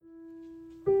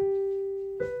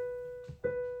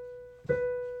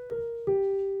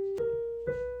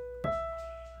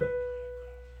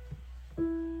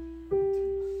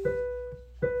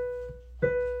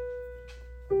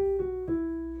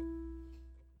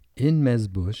In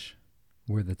Mezbush,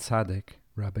 where the tzaddik,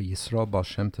 Rabbi Yisrael Baal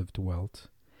Shem Tov, dwelt,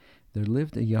 there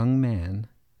lived a young man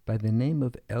by the name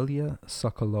of Elia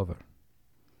Sokolover.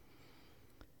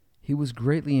 He was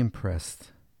greatly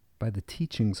impressed by the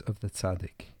teachings of the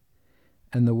tzaddik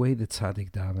and the way the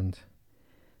tzaddik davened,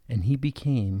 and he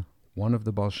became one of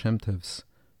the Baal Shem Tov's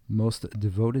most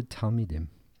devoted talmidim.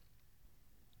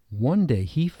 One day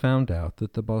he found out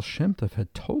that the Baal Shem Tov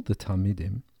had told the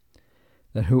talmidim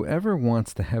that whoever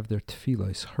wants to have their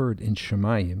tefillos heard in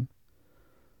Shemayim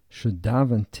should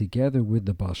daven together with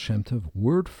the Baal Shem Tov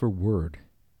word for word.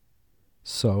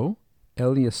 So,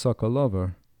 Elia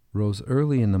Sokolover rose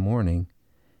early in the morning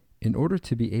in order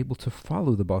to be able to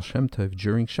follow the Baal Shem Tov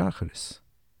during Shacharis.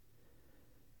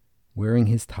 Wearing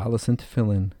his talis and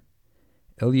tefillin,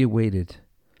 Elia waited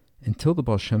until the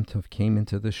Baal Shem Tov came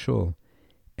into the shul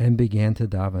and began to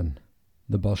daven.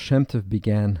 The Baal Shem Tov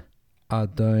began,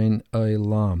 Adon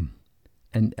Olam,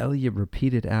 and Elia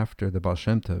repeated after the Baal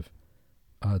Shem Tov,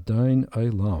 Adon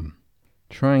Olam,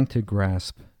 trying to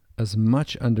grasp as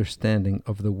much understanding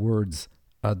of the words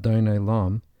Adon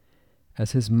Olam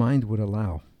as his mind would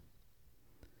allow.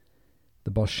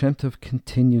 The Baal Shem Tov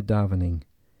continued davening,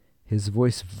 his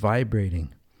voice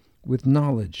vibrating with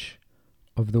knowledge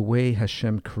of the way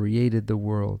Hashem created the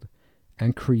world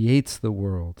and creates the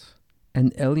world,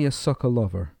 and Elia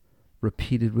Sokolover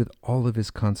repeated with all of his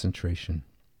concentration.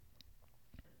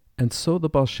 And so the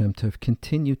Baal Shem Tov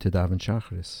continued to daven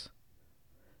Shacharis,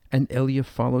 and Elia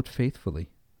followed faithfully,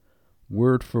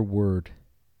 word for word,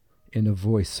 in a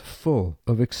voice full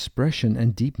of expression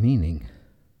and deep meaning.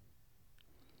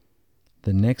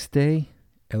 The next day,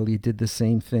 Elia did the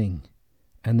same thing,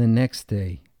 and the next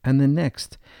day, and the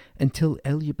next, until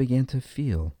Elia began to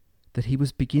feel that he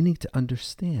was beginning to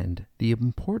understand the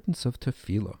importance of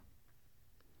tefillah.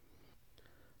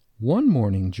 One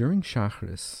morning during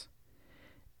Shacharis,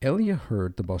 Elia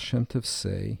heard the Baal Shem Tov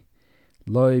say,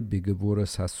 Loi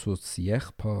bigevuras hasus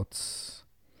yechpots.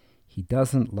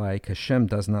 Hashem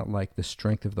does not like the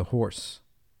strength of the horse.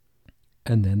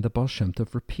 And then the Baal Shem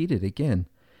Tov repeated again,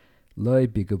 Loi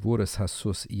bigevuras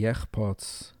hasus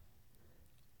yechpots,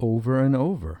 over and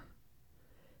over.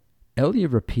 Elia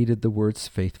repeated the words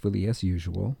faithfully as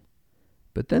usual,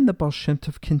 but then the Baal Shem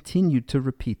Tov continued to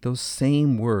repeat those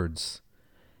same words,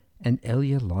 and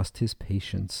Elia lost his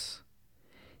patience.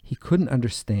 He couldn't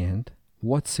understand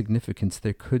what significance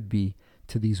there could be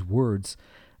to these words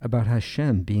about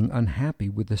Hashem being unhappy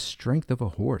with the strength of a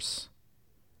horse.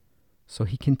 So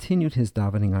he continued his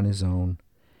davening on his own,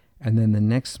 and then the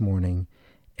next morning,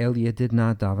 Elia did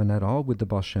not daven at all with the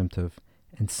Baal Shem Tov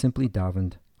and simply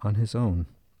davened on his own.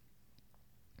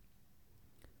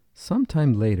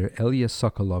 Sometime later, Elia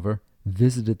Sokolover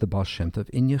visited the Baal Shem Tov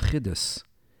in Yechidus,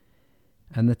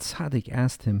 and the tzaddik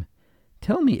asked him,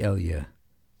 Tell me, Elia,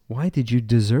 why did you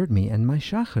desert me and my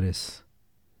Shacharis?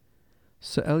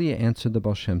 So Elia answered the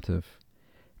Baal Shem Tov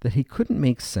that he couldn't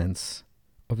make sense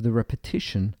of the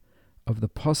repetition of the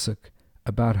pasuk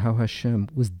about how Hashem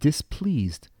was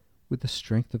displeased with the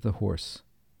strength of the horse.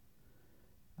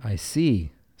 I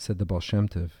see, said the Baal Shem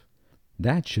Tov,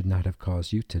 that should not have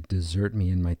caused you to desert me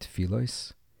in my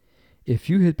tefillos. If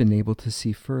you had been able to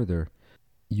see further,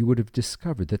 you would have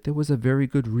discovered that there was a very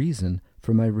good reason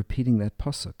for my repeating that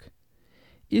pasuk.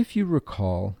 If you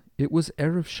recall, it was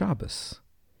Erev Shabbos.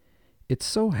 It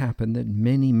so happened that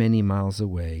many, many miles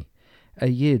away, a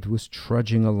Yid was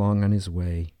trudging along on his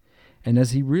way, and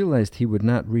as he realized he would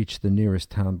not reach the nearest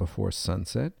town before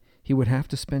sunset, he would have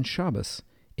to spend Shabbos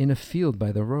in a field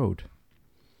by the road.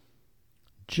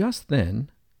 Just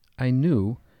then, I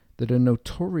knew that a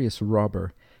notorious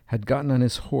robber had gotten on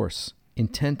his horse,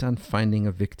 intent on finding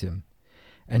a victim,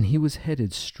 and he was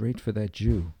headed straight for that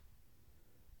Jew.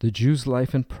 The Jew's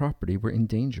life and property were in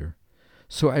danger,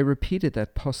 so I repeated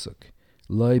that pasuk,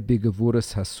 Loi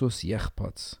bigevuras hasus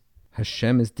yechpots.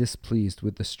 Hashem is displeased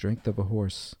with the strength of a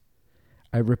horse.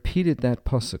 I repeated that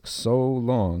pasuk so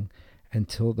long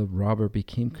until the robber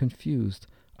became confused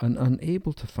and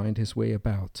unable to find his way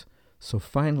about. So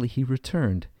finally he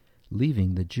returned,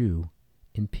 leaving the Jew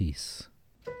in peace.